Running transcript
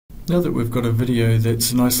Now that we've got a video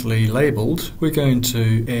that's nicely labelled, we're going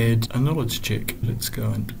to add a knowledge check. Let's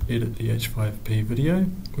go and edit the H5P video.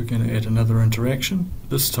 We're going to add another interaction.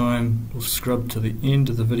 This time we'll scrub to the end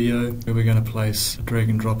of the video where we're going to place a drag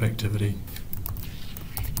and drop activity.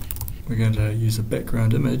 We're going to use a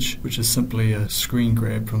background image, which is simply a screen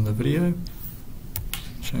grab from the video.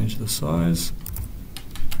 Change the size,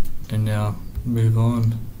 and now move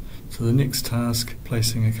on to the next task,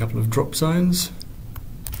 placing a couple of drop zones.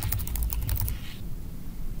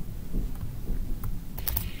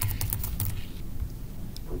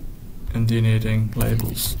 And then adding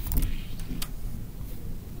labels.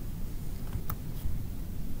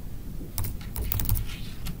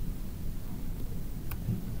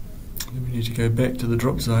 Then we need to go back to the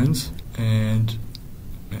drop zones and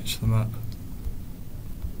match them up.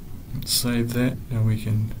 Let's save that, and we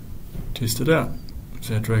can test it out.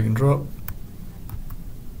 It's our drag and drop.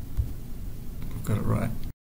 We've got it right.